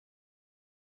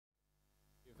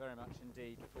very much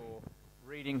indeed for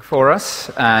reading for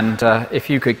us, and if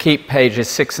you could keep pages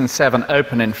 6 and 7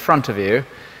 open in front of you,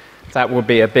 that would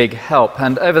be a big help.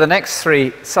 And over the next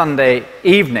 3 Sunday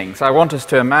evenings, I want us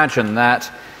to imagine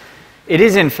that it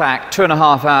is in fact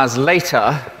 2.5 hours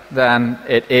later than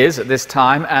it is at this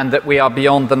time, and that we are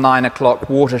beyond the 9 o'clock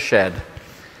watershed.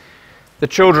 The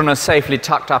children are safely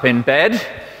tucked up in bed,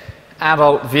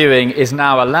 adult viewing is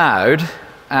now allowed,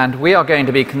 and we are going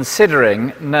to be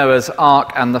considering Noah's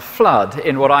Ark and the flood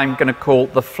in what I'm going to call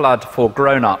the flood for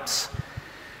grown-ups.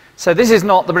 So this is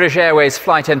not the British Airways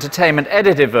Flight Entertainment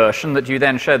edited version that you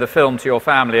then show the film to your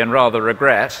family and rather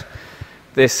regret.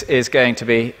 This is going to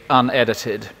be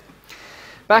unedited.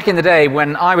 Back in the day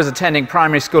when I was attending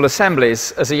primary school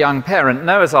assemblies as a young parent,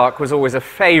 Noah's Ark was always a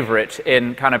favourite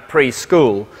in kind of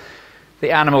preschool.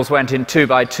 The animals went in 2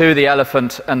 by 2, the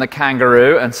elephant and the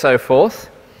kangaroo and so forth.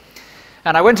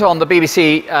 And I went on the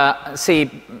BBC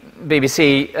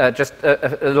just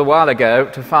a little while ago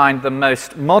to find the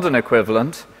most modern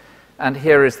equivalent, and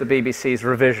here is the BBC's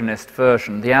revisionist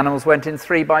version. The animals went in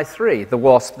 3 by 3, the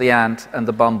wasp, the ant, and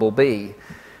the bumblebee.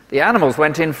 The animals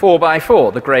went in 4 by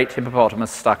 4, the great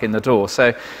hippopotamus stuck in the door.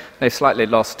 So they've slightly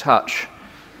lost touch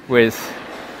with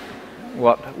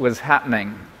what was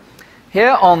happening.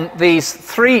 Here on these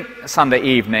 3 Sunday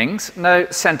evenings, no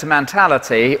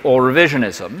sentimentality or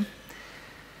revisionism.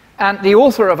 And the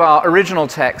author of our original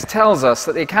text tells us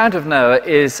that the account of Noah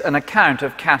is an account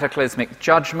of cataclysmic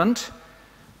judgment,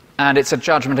 and it's a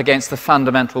judgment against the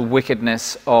fundamental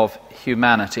wickedness of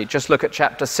humanity. Just look at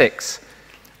chapter 6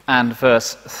 and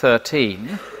verse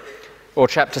 13, or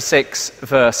chapter 6,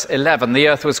 verse 11. The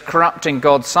earth was corrupt in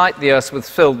God's sight, the earth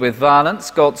was filled with violence.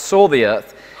 God saw the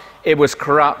earth, it was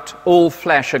corrupt, all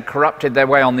flesh had corrupted their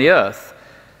way on the earth.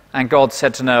 And God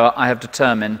said to Noah, I have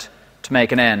determined to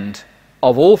make an end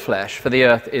of all flesh, for the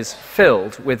earth is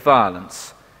filled with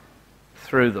violence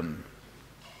through them.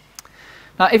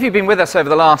 Now, if you've been with us over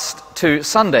the last 2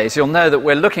 Sundays, you'll know that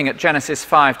we're looking at Genesis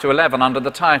 5 to 11 under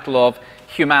the title of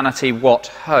Humanity, What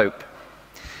Hope?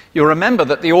 You'll remember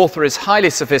that the author is highly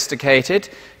sophisticated.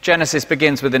 Genesis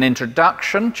begins with an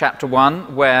introduction, chapter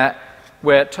 1, where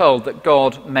we're told that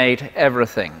God made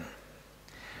everything.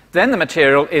 Then the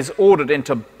material is ordered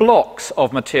into blocks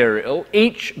of material,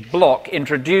 each block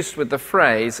introduced with the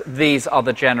phrase, these are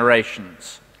the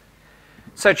generations.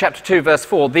 So chapter 2, verse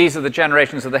 4, these are the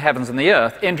generations of the heavens and the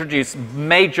earth, introduce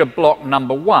major block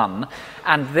number 1,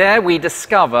 and there we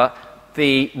discover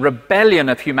the rebellion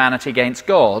of humanity against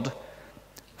God,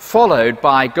 followed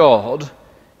by God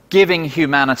giving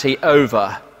humanity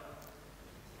over.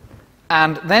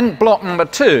 And then block number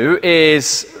 2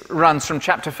 runs from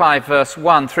chapter 5, verse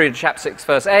 1 through to chapter 6,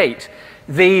 verse 8.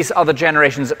 These are the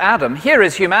generations of Adam. Here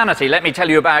is humanity. Let me tell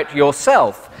you about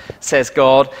yourself, says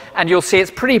God. And you'll see it's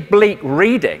pretty bleak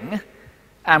reading.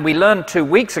 And we learned 2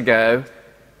 weeks ago,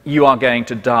 you are going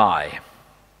to die.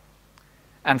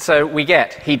 And so we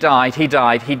get, he died, he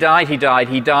died, he died, he died,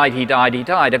 he died, he died, he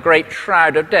died. A great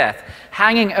shroud of death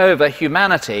hanging over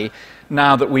humanity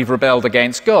now that we've rebelled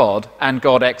against God, and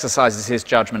God exercises his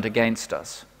judgment against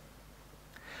us.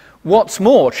 What's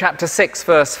more, chapter 6,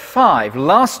 verse 5,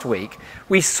 last week,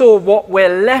 we saw what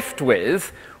we're left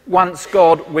with once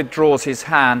God withdraws his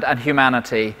hand and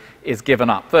humanity is given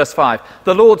up. Verse 5,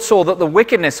 the Lord saw that the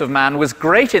wickedness of man was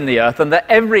great in the earth, and that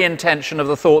every intention of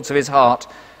the thoughts of his heart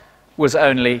was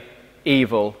only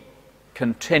evil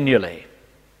continually.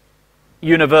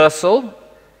 Universal,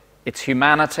 it's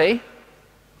humanity.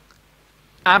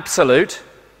 Absolute,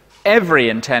 every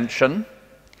intention.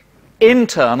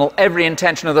 Internal, every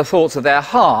intention of the thoughts of their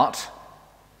heart.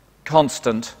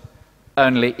 Constant,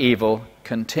 only evil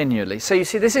continually. So you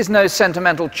see, this is no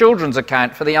sentimental children's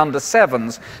account for the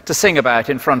under-7s to sing about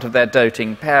in front of their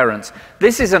doting parents.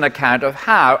 This is an account of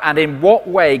how and in what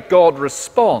way God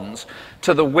responds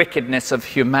to the wickedness of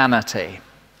humanity.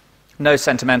 No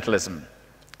sentimentalism.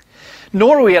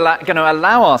 Nor are we going to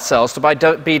allow ourselves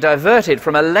to be diverted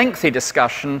from a lengthy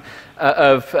discussion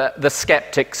of the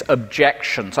skeptic's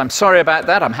objections. I'm sorry about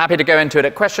that. I'm happy to go into it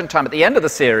at question time at the end of the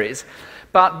series.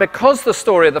 But because the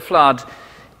story of the flood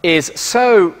is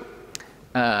so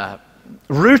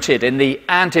rooted in the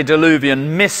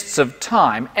antediluvian mists of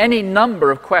time, any number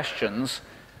of questions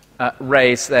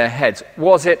raise their heads.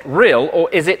 Was it real or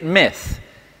is it myth?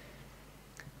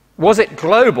 Was it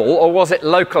global or was it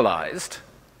localized?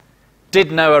 Did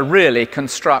Noah really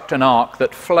construct an ark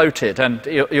that floated? And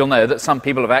you'll know that some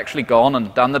people have actually gone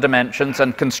and done the dimensions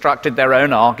and constructed their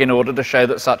own ark in order to show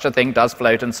that such a thing does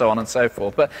float and so on and so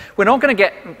forth. But we're not going to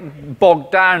get bogged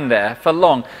down there for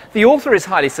long. The author is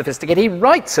highly sophisticated. He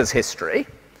writes as history.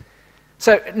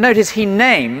 So notice he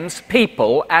names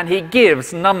people and he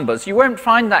gives numbers. You won't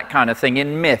find that kind of thing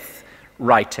in myth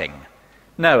writing.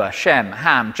 Noah, Shem,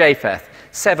 Ham, Japheth,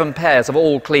 7 pairs of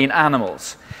all clean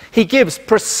animals. He gives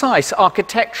precise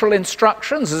architectural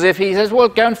instructions as if he says, well,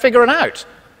 go and figure it out.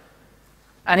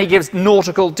 And he gives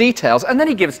nautical details, and then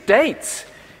he gives dates.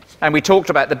 And we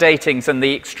talked about the datings and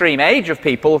the extreme age of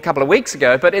people a couple of weeks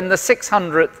ago, but in the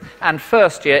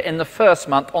 601st year, in the first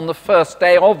month, on the first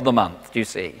day of the month, do you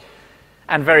see?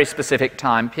 And very specific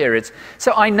time periods.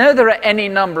 So I know there are any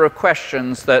number of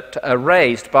questions that are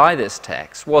raised by this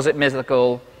text. Was it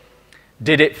mythical?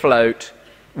 Did it float?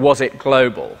 Was it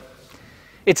global?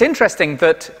 It's interesting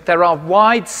that there are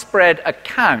widespread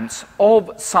accounts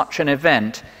of such an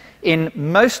event in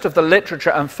most of the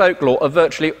literature and folklore of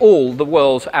virtually all the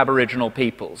world's Aboriginal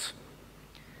peoples.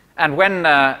 And when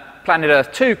Planet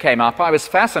Earth 2 came up, I was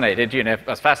fascinated. I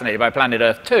was fascinated by Planet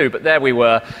Earth 2, but there we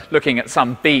were looking at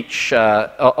some beach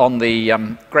on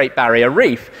the Great Barrier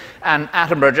Reef, and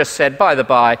Attenborough just said, by the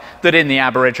by, that in the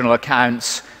Aboriginal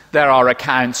accounts, there are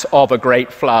accounts of a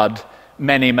great flood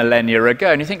many millennia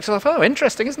ago. And you think to yourself, oh,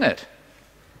 interesting, isn't it?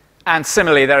 And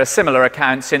similarly, there are similar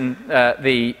accounts in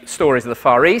the stories of the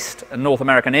Far East, North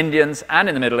American Indians, and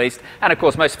in the Middle East, and of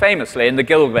course, most famously, in the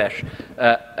Gilgamesh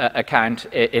account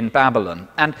in Babylon.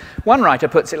 And one writer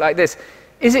puts it like this: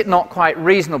 is it not quite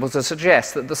reasonable to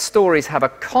suggest that the stories have a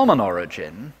common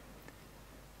origin,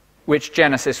 which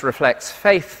Genesis reflects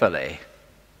faithfully,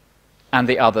 and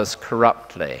the others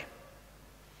corruptly?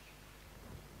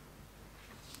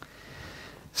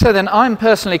 So then I'm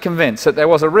personally convinced that there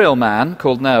was a real man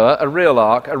called Noah, a real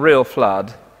ark, a real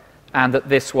flood, and that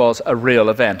this was a real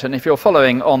event. And if you're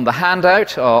following on the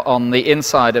handout or on the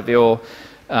inside of your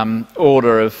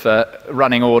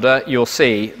running order, you'll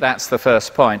see that's the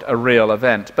first point, a real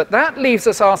event. But that leaves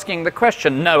us asking the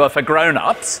question, Noah for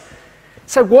grown-ups,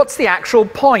 so what's the actual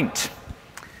point?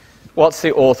 What's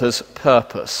the author's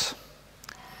purpose?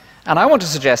 And I want to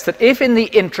suggest that if in the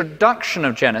introduction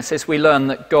of Genesis we learn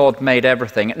that God made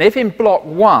everything, and if in block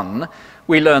 1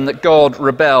 we learn that God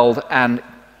rebelled and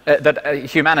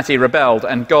humanity rebelled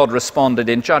and God responded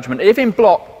in judgment, if in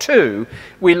block 2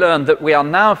 we learn that we are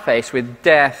now faced with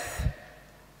death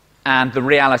and the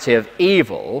reality of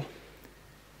evil,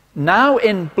 now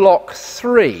in block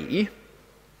 3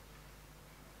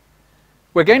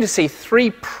 we're going to see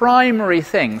 3 primary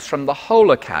things from the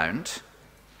whole account: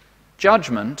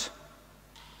 judgment,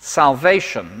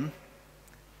 salvation,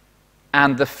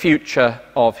 and the future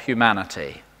of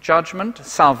humanity. Judgment,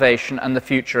 salvation, and the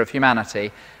future of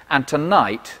humanity. And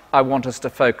tonight, I want us to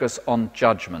focus on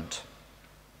judgment.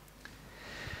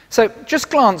 So just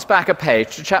glance back a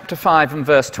page to chapter 5 and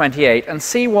verse 28 and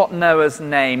see what Noah's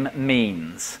name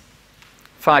means.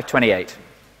 5:28.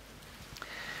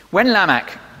 When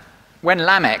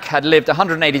Lamech had lived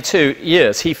 182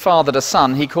 years, he fathered a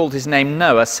son. He called his name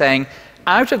Noah, saying,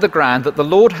 out of the ground that the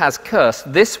Lord has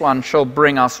cursed, this one shall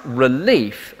bring us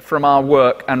relief from our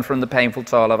work and from the painful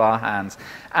toil of our hands.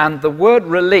 And the word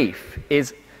relief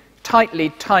is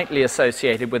tightly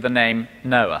associated with the name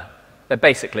Noah. They're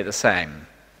basically the same.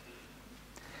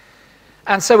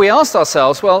 And so we asked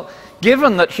ourselves, well,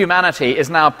 given that humanity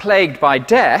is now plagued by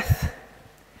death,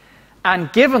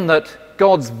 and given that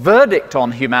God's verdict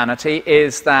on humanity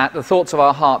is that the thoughts of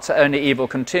our hearts are only evil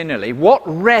continually, what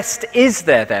rest is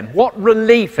there then? What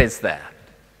relief is there?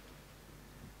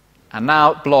 And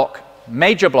now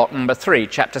major block number 3,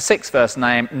 chapter 6, verse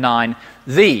 9,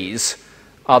 these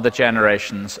are the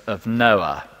generations of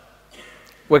Noah.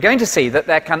 We're going to see that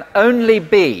there can only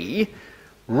be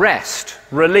rest,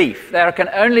 relief. There can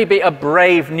only be a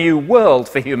brave new world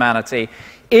for humanity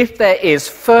if there is,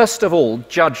 first of all,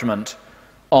 judgment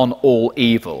on all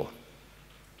evil.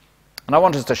 And I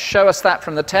want us to show us that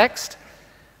from the text.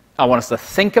 I want us to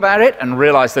think about it and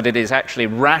realize that it is actually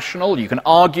rational. You can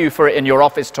argue for it in your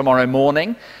office tomorrow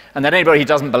morning, and that anybody who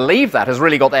doesn't believe that has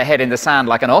really got their head in the sand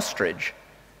like an ostrich.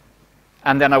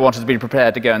 And then I want us to be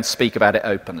prepared to go and speak about it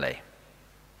openly.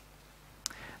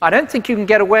 I don't think you can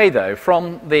get away, though,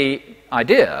 from the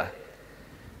idea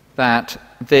that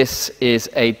this is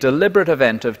a deliberate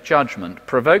event of judgment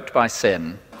provoked by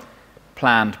sin,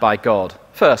 planned by God.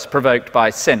 First, provoked by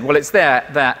sin. Well, it's there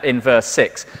that in verse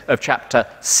 6 of chapter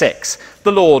 6.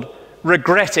 The Lord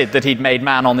regretted that he'd made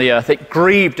man on the earth. It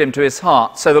grieved him to his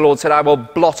heart. So the Lord said, I will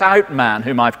blot out man,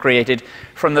 whom I've created,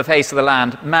 from the face of the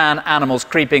land, man, animals,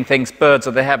 creeping things, birds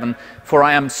of the heaven, for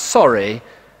I am sorry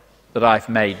that I've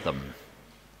made them.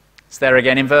 It's there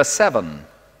again in verse 7.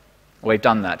 We've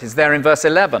done that. It's there in verse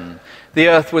 11. The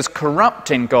earth was corrupt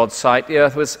in God's sight. The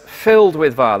earth was filled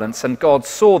with violence, and God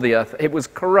saw the earth. It was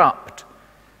corrupt.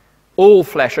 All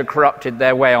flesh had corrupted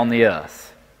their way on the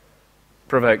earth,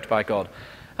 provoked by God.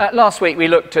 Last week we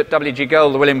looked at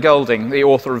William Golding, the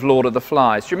author of Lord of the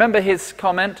Flies. Do you remember his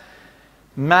comment?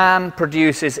 Man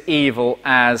produces evil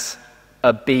as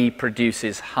a bee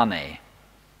produces honey.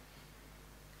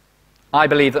 I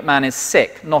believe that man is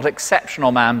sick, not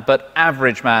exceptional man, but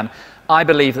average man. I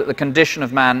believe that the condition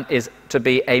of man is to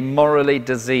be a morally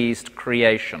diseased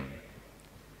creation.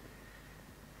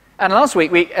 And last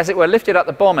week we, as it were, lifted up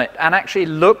the bonnet and actually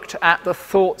looked at the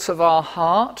thoughts of our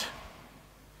heart,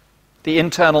 the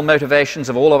internal motivations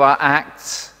of all of our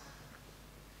acts.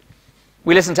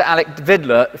 We listened to Alec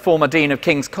Vidler, former Dean of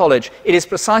King's College. It is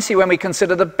precisely when we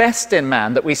consider the best in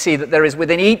man that we see that there is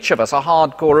within each of us a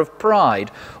hardcore of pride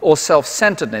or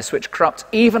self-centeredness which corrupts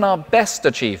even our best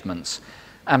achievements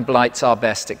and blights our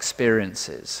best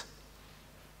experiences.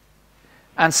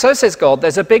 And so says God,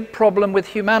 there's a big problem with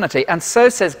humanity. And so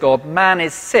says God, man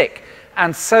is sick.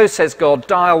 And so says God,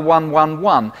 dial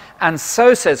 111. And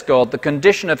so says God, the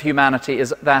condition of humanity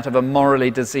is that of a morally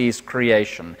diseased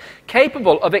creation,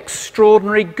 capable of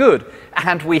extraordinary good.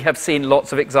 And we have seen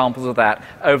lots of examples of that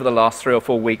over the last 3 or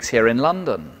 4 weeks here in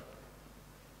London.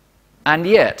 And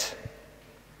yet,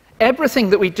 everything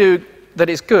that we do that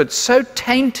is good, so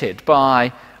tainted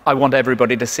by, I want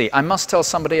everybody to see, I must tell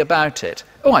somebody about it.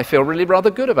 Oh, I feel really rather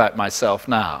good about myself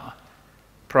now.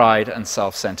 Pride and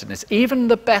self-centeredness, even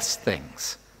the best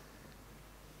things.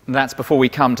 And that's before we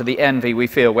come to the envy we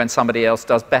feel when somebody else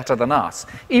does better than us,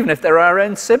 even if they're our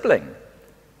own sibling.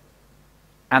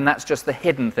 And that's just the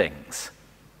hidden things.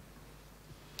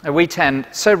 And we tend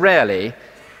so rarely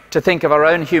to think of our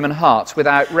own human hearts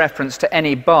without reference to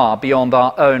any bar beyond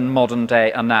our own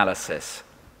modern-day analysis.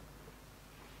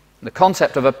 The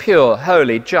concept of a pure,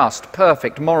 holy, just,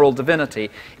 perfect, moral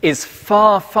divinity is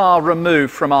far, far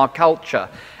removed from our culture.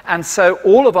 And so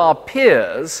all of our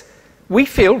peers, we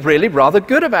feel really rather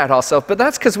good about ourselves, but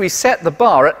that's because we set the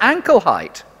bar at ankle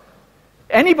height.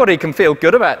 Anybody can feel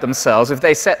good about themselves if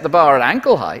they set the bar at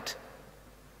ankle height.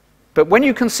 But when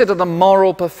you consider the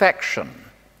moral perfection,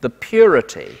 the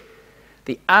purity,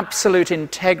 the absolute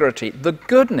integrity, the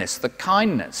goodness, the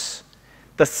kindness,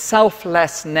 the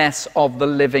selflessness of the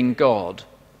living God,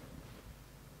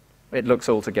 it looks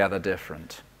altogether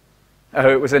different. Oh,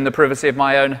 it was in the privacy of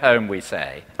my own home, we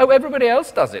say. Oh, everybody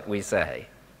else does it, we say.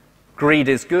 Greed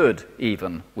is good,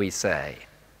 even, we say.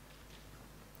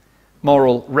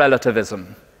 Moral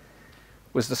relativism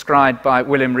was described by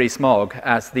William Rees-Mogg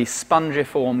as the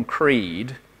spongiform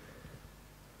creed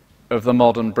of the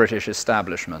modern British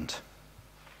establishment.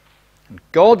 And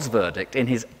God's verdict, in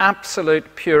his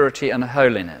absolute purity and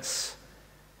holiness,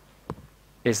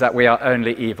 is that we are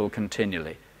only evil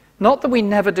continually. Not that we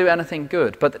never do anything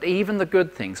good, but that even the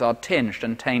good things are tinged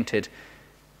and tainted.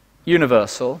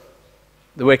 Universal,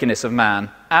 the wickedness of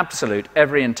man, absolute,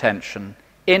 every intention,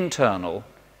 internal,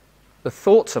 the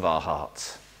thoughts of our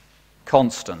hearts,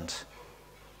 constant.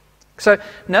 So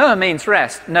Noah means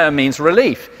rest, Noah means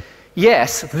relief.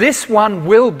 Yes, this one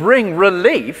will bring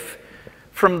relief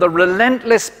from the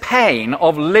relentless pain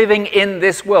of living in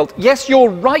this world. Yes, you're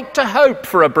right to hope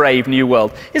for a brave new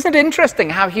world. Isn't it interesting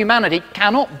how humanity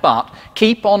cannot but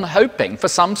keep on hoping for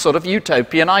some sort of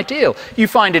utopian ideal? You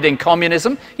find it in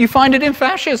communism, you find it in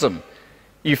fascism,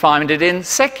 you find it in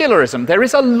secularism. There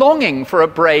is a longing for a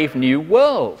brave new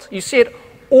world. You see it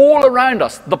all around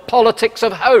us, the politics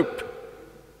of hope.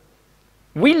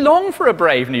 We long for a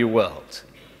brave new world.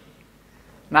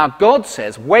 Now God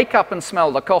says, wake up and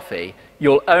smell the coffee.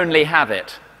 You'll only have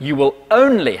it. You will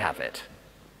only have it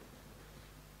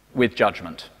with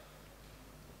judgment.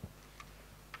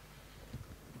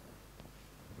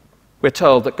 We're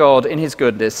told that God, in his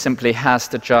goodness, simply has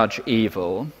to judge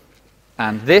evil,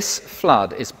 and this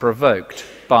flood is provoked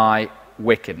by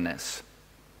wickedness.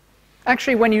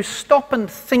 Actually, when you stop and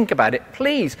think about it,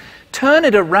 please turn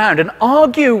it around and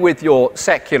argue with your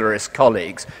secularist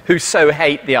colleagues who so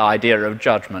hate the idea of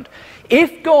judgment.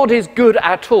 If God is good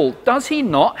at all, does he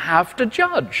not have to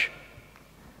judge?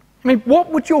 I mean,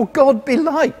 what would your God be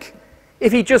like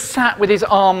if he just sat with his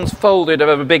arms folded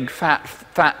over a big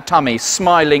fat tummy,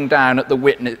 smiling down at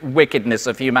the wickedness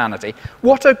of humanity?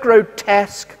 What a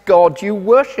grotesque God you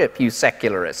worship, you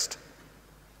secularist.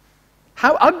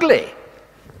 How ugly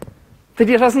that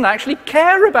he doesn't actually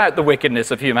care about the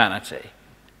wickedness of humanity.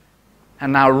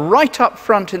 And now right up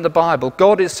front in the Bible,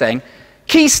 God is saying,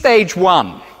 key stage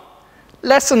 1,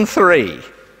 lesson 3,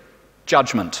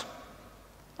 judgment.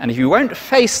 And if you won't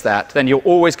face that, then you're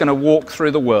always going to walk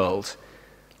through the world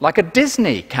like a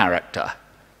Disney character,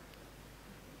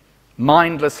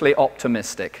 mindlessly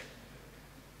optimistic.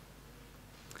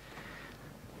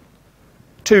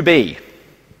 2b,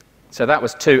 So that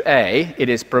was 2a, it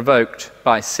is provoked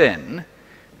by sin.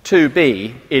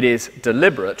 2b, it is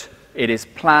deliberate, it is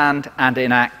planned and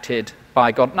enacted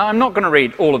by God. Now, I'm not going to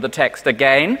read all of the text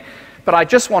again, but I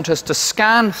just want us to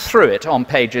scan through it on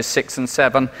pages 6 and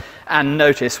 7 and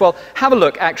notice. Well, have a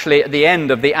look actually at the end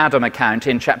of the Adam account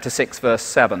in chapter 6, verse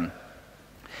 7.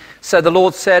 So the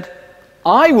Lord said,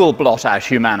 I will blot out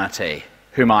humanity,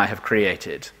 whom I have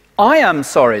created. I am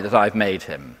sorry that I've made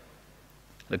him.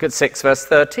 Look at 6 verse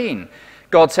 13.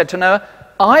 God said to Noah,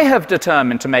 I have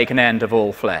determined to make an end of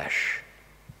all flesh.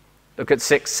 Look at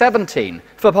 6:17.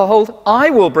 For behold, I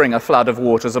will bring a flood of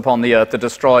waters upon the earth to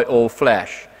destroy all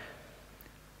flesh.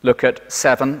 Look at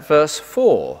 7 verse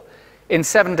 4. In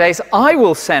 7 days I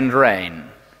will send rain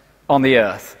on the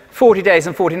earth, 40 days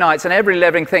and 40 nights, and every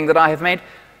living thing that I have made,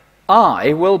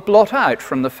 I will blot out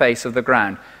from the face of the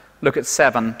ground. Look at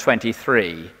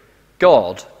 7:23.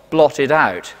 God blotted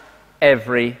out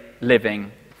every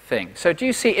living thing. So do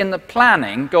you see, in the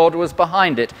planning, God was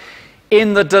behind it.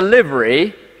 In the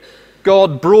delivery,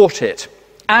 God brought it.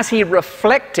 As he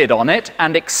reflected on it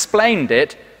and explained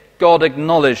it, God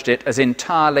acknowledged it as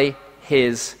entirely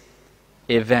his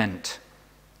event.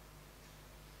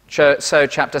 So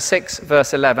chapter 6,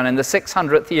 verse 11, in the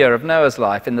 600th year of Noah's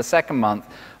life, in the second month,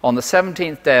 on the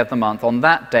 17th day of the month, on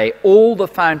that day, all the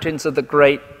fountains of the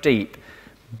great deep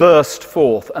burst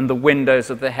forth, and the windows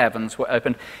of the heavens were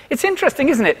opened. It's interesting,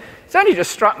 isn't it? It's only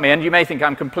just struck me, and you may think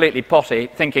I'm completely potty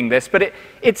thinking this, but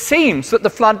it seems that the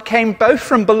flood came both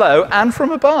from below and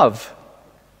from above,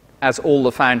 as all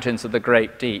the fountains of the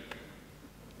great deep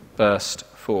burst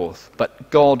forth.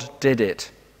 But God did it.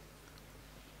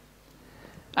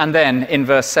 And then in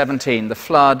verse 17, the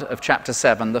flood of chapter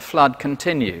 7, the flood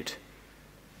continued.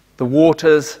 The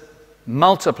waters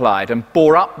multiplied and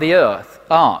bore up the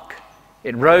ark.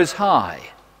 It rose high.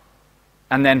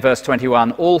 And then verse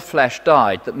 21, all flesh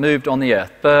died that moved on the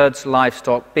earth, birds,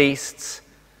 livestock, beasts,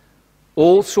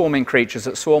 all swarming creatures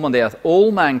that swarm on the earth,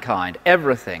 all mankind,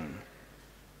 everything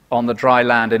on the dry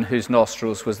land in whose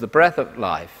nostrils was the breath of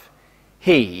life.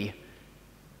 He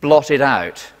blotted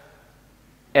out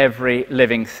every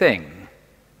living thing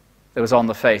that was on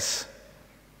the face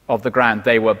of the ground.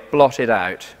 They were blotted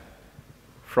out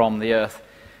from the earth.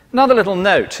 Another little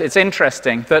note, it's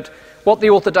interesting that what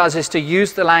the author does is to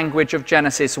use the language of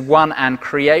Genesis 1 and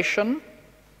creation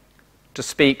to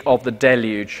speak of the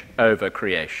deluge over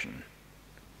creation.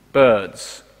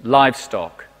 Birds,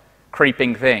 livestock,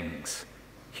 creeping things,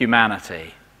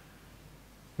 humanity.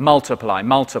 Multiply,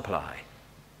 multiply,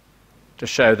 to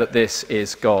show that this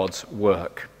is God's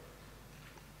work.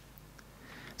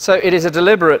 So it is a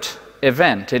deliberate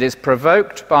event. It is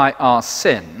provoked by our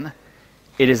sin.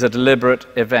 It is a deliberate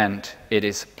event. It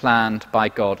is planned by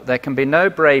God. There can be no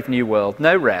brave new world,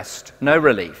 no rest, no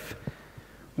relief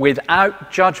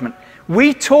without judgment.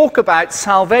 We talk about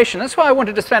salvation. That's why I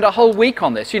wanted to spend a whole week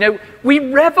on this. You know, we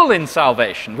revel in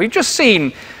salvation. We've just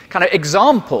seen kind of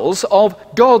examples of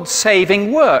God's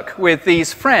saving work with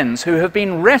these friends who have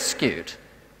been rescued.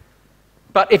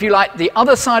 But if you like, the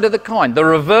other side of the coin, the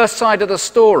reverse side of the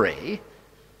story,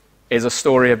 is a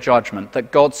story of judgment,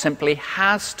 that God simply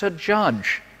has to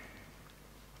judge.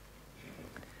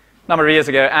 A number of years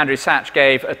ago, Andrew Satch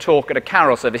gave a talk at a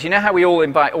carol service. You know how we all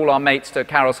invite all our mates to a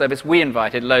carol service? We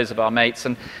invited loads of our mates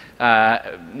and,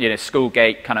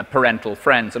 Schoolgate kind of parental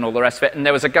friends and all the rest of it. And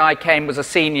there was a guy came, was a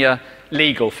senior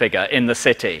legal figure in the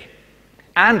city.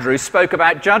 Andrew spoke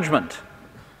about judgment.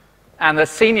 And the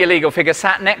senior legal figure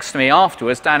sat next to me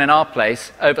afterwards down in our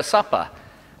place over supper.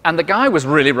 And the guy was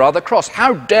really rather cross.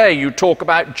 How dare you talk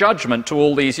about judgment to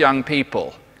all these young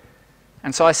people?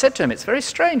 And so I said to him, it's very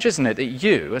strange, isn't it, that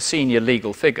you, a senior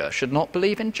legal figure, should not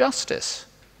believe in justice.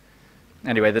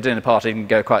 Anyway, the dinner party didn't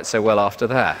go quite so well after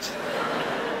that.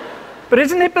 But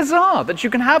isn't it bizarre that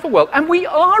you can have a world, and we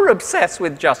are obsessed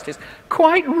with justice,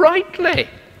 quite rightly.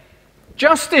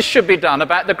 Justice should be done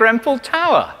about the Grenfell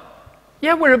Tower.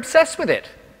 Yeah, we're obsessed with it.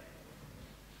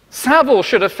 Savile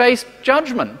should have faced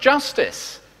judgment,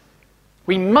 justice.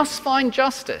 We must find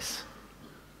justice.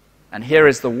 And here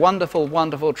is the wonderful,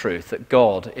 wonderful truth that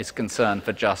God is concerned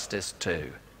for justice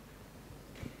too.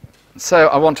 So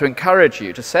I want to encourage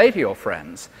you to say to your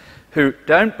friends who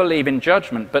don't believe in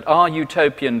judgment but are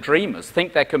utopian dreamers,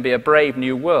 think there can be a brave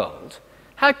new world,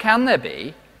 how can there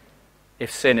be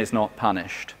if sin is not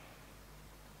punished?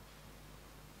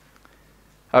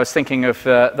 I was thinking of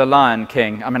The Lion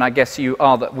King. I mean, I guess you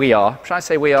are that we are. Should I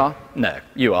say we are? No,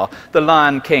 you are. The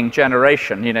Lion King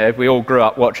generation. You know, we all grew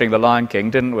up watching The Lion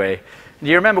King, didn't we? Do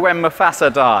you remember when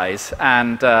Mufasa dies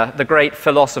and the great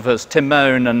philosophers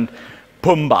Timon and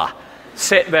Pumbaa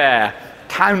sit there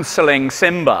counseling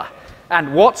Simba?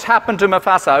 And what's happened to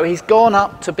Mufasa? Oh, he's gone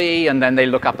up to be, and then they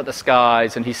look up at the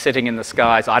skies, and he's sitting in the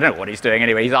skies. I don't know what he's doing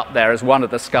anyway. He's up there as one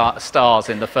of the stars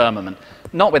in the firmament.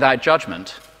 Not without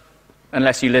judgment,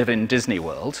 unless you live in Disney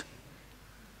World.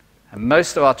 And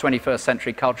most of our 21st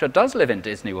century culture does live in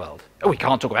Disney World. Oh, we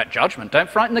can't talk about judgment. Don't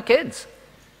frighten the kids.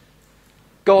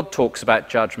 God talks about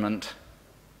judgment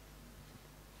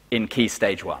in Key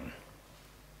Stage 1.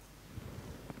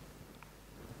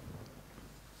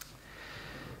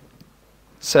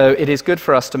 So it is good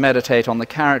for us to meditate on the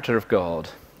character of God,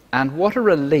 and what a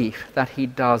relief that he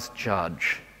does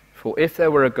judge. For if there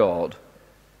were a God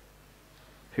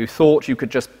who thought you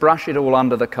could just brush it all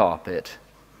under the carpet,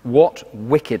 what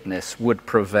wickedness would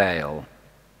prevail?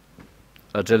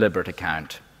 A deliberate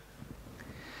account.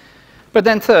 But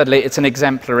then thirdly, it's an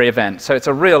exemplary event. So it's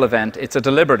a real event, it's a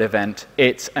deliberate event,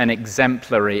 it's an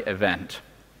exemplary event.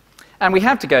 And we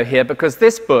have to go here because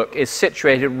this book is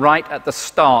situated right at the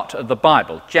start of the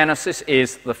Bible. Genesis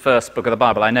is the first book of the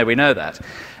Bible. I know we know that.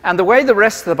 And the way the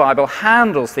rest of the Bible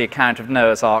handles the account of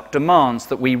Noah's Ark demands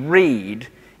that we read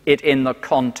it in the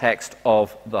context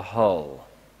of the whole.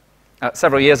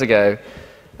 Several years ago,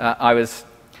 I was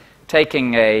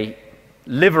taking a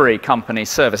livery company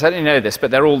service. I didn't know this, but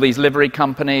there are all these livery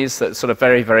companies that are sort of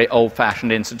very, very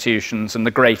old-fashioned institutions, and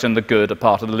the great and the good are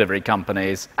part of the livery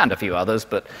companies, and a few others,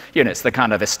 but, you know, it's the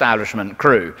kind of establishment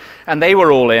crew. And they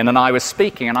were all in, and I was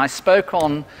speaking, and I spoke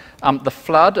on the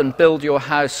flood and build your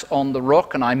house on the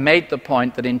rock, and I made the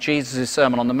point that in Jesus'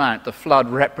 Sermon on the Mount, the flood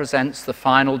represents the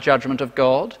final judgment of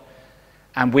God,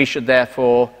 and we should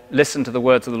therefore listen to the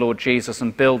words of the Lord Jesus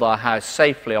and build our house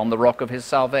safely on the rock of his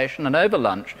salvation. And over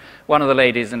lunch, one of the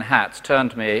ladies in hats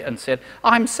turned to me and said,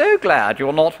 "I'm so glad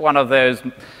you're not one of those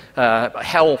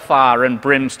hellfire and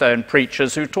brimstone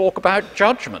preachers who talk about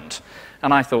judgment."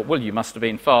 And I thought, well, you must have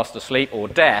been fast asleep or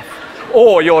deaf,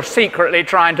 or you're secretly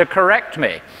trying to correct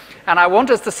me. And I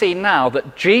want us to see now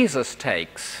that Jesus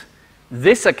takes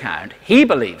this account, he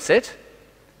believes it,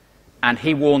 and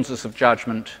he warns us of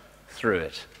judgment through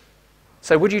it.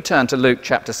 So would you turn to Luke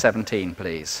chapter 17,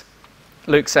 please?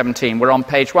 Luke 17, we're on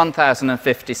page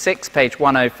 1056, page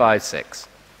 1056.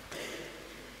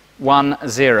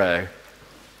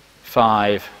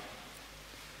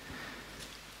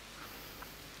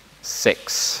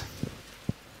 1056.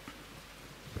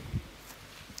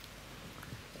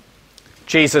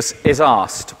 Jesus is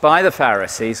asked by the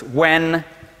Pharisees when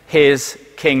his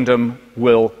kingdom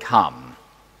will come.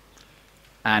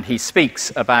 And he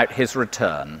speaks about his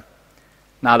return.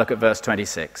 Now look at verse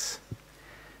 26.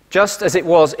 Just as it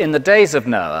was in the days of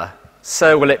Noah,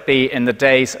 so will it be in the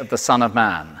days of the Son of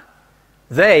Man.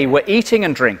 They were eating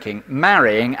and drinking,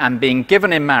 marrying and being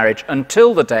given in marriage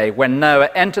until the day when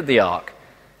Noah entered the ark,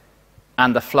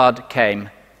 and the flood came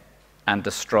and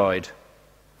destroyed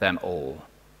them all.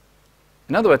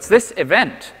 In other words, this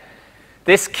event,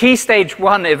 this Key Stage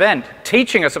 1 event,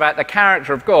 teaching us about the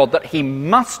character of God, that he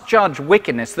must judge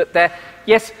wickedness, that there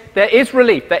is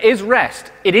relief, there is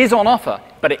rest, it is on offer,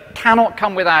 but it cannot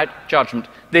come without judgment.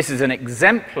 This is an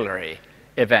exemplary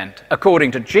event, according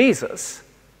to Jesus,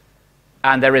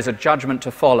 and there is a judgment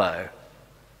to follow.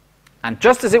 And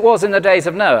just as it was in the days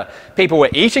of Noah, people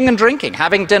were eating and drinking,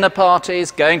 having dinner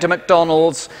parties, going to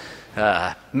McDonald's,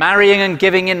 marrying and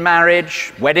giving in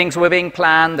marriage, weddings were being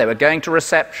planned, they were going to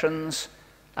receptions,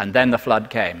 and then the flood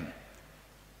came.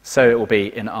 So it will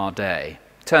be in our day.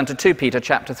 Turn to 2 Peter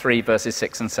chapter 3, verses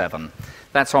 6 and 7.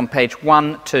 That's on page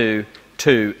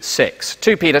 1226.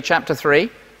 2 Peter chapter 3.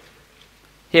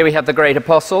 Here we have the great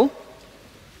apostle.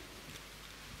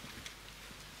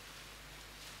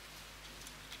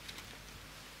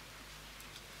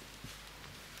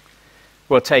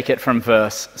 We'll take it from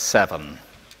verse 7.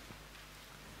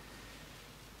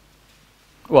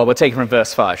 Well, we'll take it from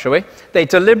verse 5, shall we? They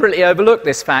deliberately overlooked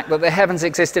this fact that the heavens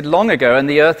existed long ago and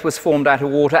the earth was formed out of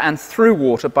water and through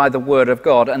water by the word of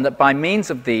God, and that by means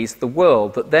of these the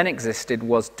world that then existed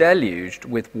was deluged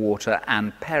with water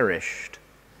and perished.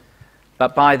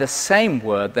 But by the same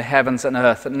word the heavens and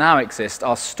earth that now exist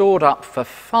are stored up for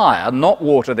fire, not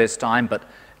water this time, but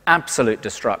absolute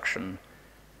destruction,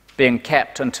 being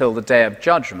kept until the day of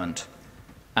judgment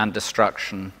and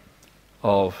destruction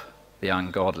of the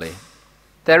ungodly.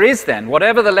 There is then,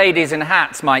 whatever the ladies in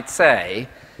hats might say,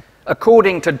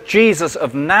 according to Jesus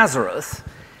of Nazareth,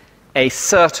 a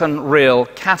certain real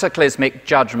cataclysmic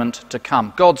judgment to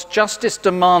come. God's justice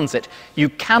demands it. You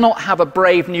cannot have a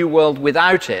brave new world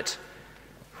without it,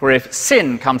 for if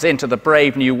sin comes into the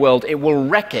brave new world, it will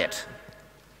wreck it.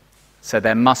 So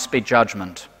there must be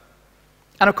judgment.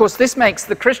 And of course, this makes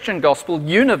the Christian gospel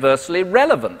universally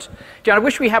relevant. I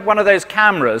wish we had one of those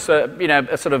cameras,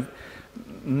 a sort of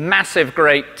massive,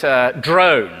 great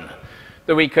drone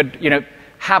that we could,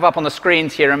 have up on the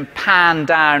screens here and pan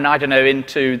down, I don't know,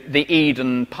 into the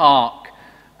Eden Park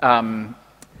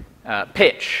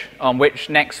pitch on which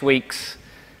next week's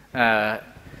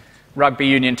rugby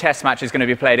union test match is going to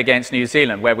be played against New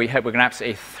Zealand, where we hope we're going to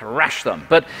absolutely thrash them.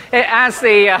 But as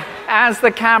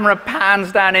the camera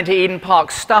pans down into Eden Park,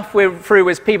 stuff through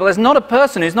with people, there's not a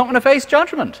person who's not going to face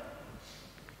judgment.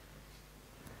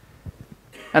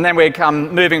 And then we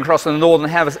come moving across the northern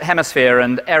hemisphere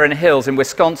and Erin Hills in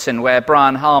Wisconsin, where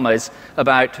Brian Harmer is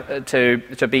about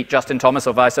to beat Justin Thomas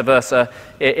or vice versa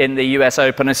in the US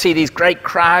Open, and see these great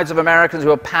crowds of Americans who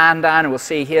will pan down and we'll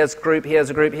see here's a group, here's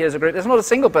a group, here's a group. There's not a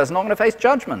single person not going to face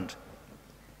judgment.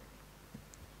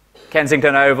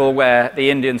 Kensington Oval, where the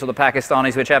Indians or the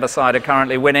Pakistanis, whichever side are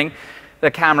currently winning, the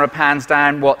camera pans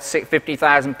down,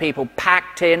 50,000 people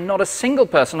packed in, not a single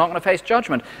person not going to face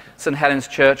judgment. St. Helen's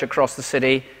Church across the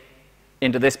city,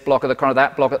 into this block of the corner,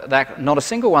 that block, that, not a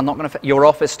single one not going to face. Your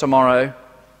office tomorrow,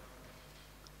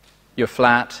 your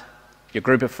flat, your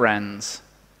group of friends.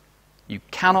 You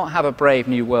cannot have a brave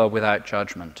new world without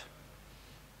judgment.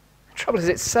 The trouble is,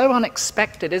 it's so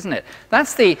unexpected, isn't it?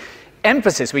 That's the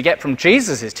emphasis we get from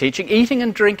Jesus' teaching, eating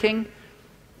and drinking,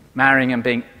 marrying and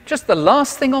being just the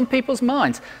last thing on people's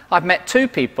minds. I've met 2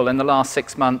 people in the last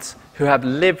 6 months who have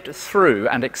lived through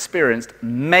and experienced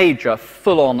major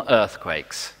full-on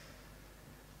earthquakes.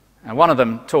 And one of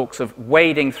them talks of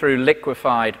wading through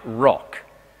liquefied rock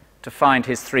to find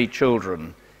his 3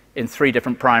 children in 3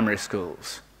 different primary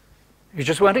schools. You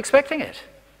just weren't expecting it.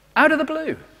 Out of the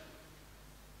blue.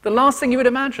 The last thing you would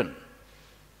imagine.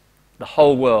 The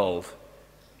whole world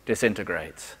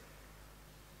disintegrates.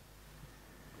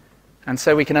 And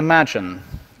so we can imagine,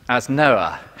 as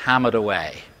Noah hammered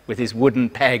away with his wooden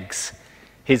pegs,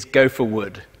 his gopher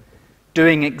wood,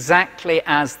 doing exactly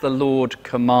as the Lord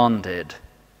commanded.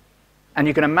 And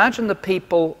you can imagine the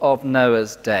people of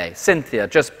Noah's day. Cynthia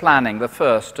just planning the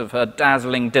first of her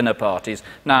dazzling dinner parties.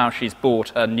 Now she's bought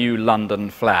her new London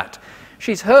flat.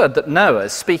 She's heard that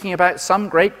Noah's speaking about some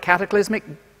great cataclysmic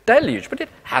deluge, but it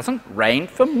hasn't rained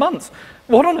for months.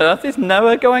 What on earth is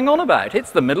Noah going on about?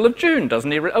 It's the middle of June,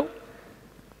 doesn't he? Oh,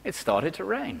 it started to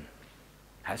rain.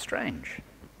 How strange.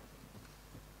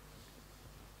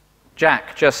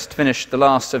 Jack just finished the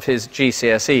last of his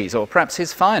GCSEs, or perhaps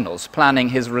his finals, planning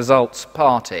his results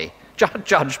party.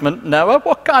 Judgment, Noah?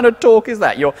 What kind of talk is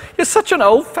that? You're such an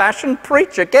old-fashioned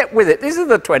preacher. Get with it. This is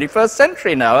the 21st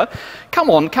century, Noah. Come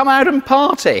on, come out and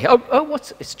party.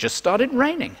 It's just started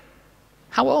raining.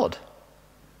 How odd.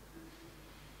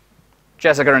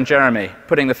 Jessica and Jeremy,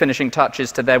 putting the finishing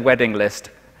touches to their wedding list,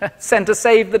 sent a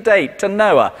save the date to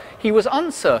Noah. He was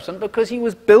uncertain because he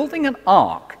was building an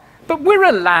ark. But we're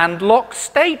a landlocked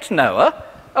state, Noah.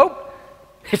 Oh,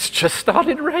 it's just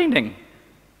started raining.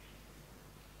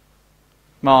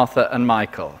 Martha and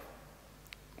Michael,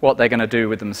 what they're going to do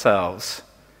with themselves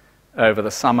over the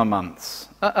summer months.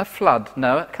 A flood,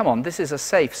 Noah. Come on, this is a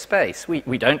safe space.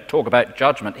 We don't talk about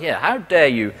judgment here. How dare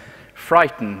you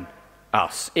frighten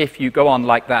us? If you go on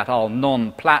like that, I'll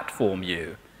non-platform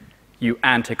you, you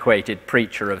antiquated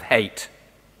preacher of hate.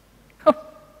 Oh,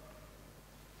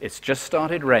 it's just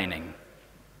started raining.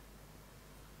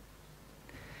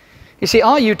 You see,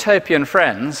 our utopian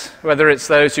friends, whether it's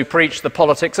those who preach the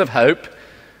politics of hope,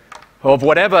 of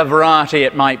whatever variety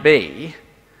it might be,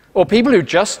 or people who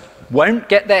just won't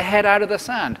get their head out of the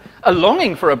sand, are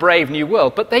longing for a brave new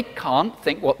world, but they can't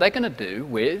think what they're going to do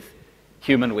with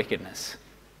human wickedness.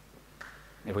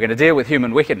 If we're going to deal with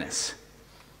human wickedness,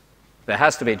 there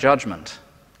has to be judgment.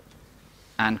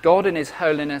 And God in his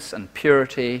holiness and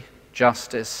purity,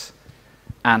 justice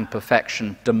and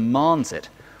perfection demands it.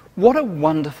 What a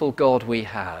wonderful God we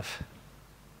have.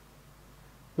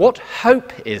 What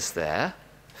hope is there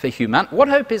for humanity? What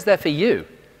hope is there for you,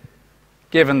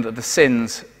 given that the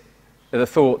sins, the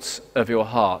thoughts of your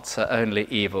hearts are only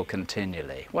evil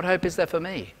continually? What hope is there for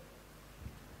me?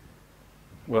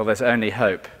 Well, there's only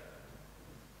hope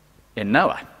in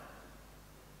Noah,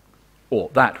 or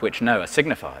that which Noah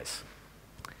signifies.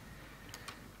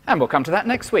 And we'll come to that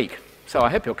next week. So I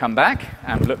hope you'll come back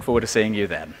and look forward to seeing you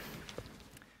then.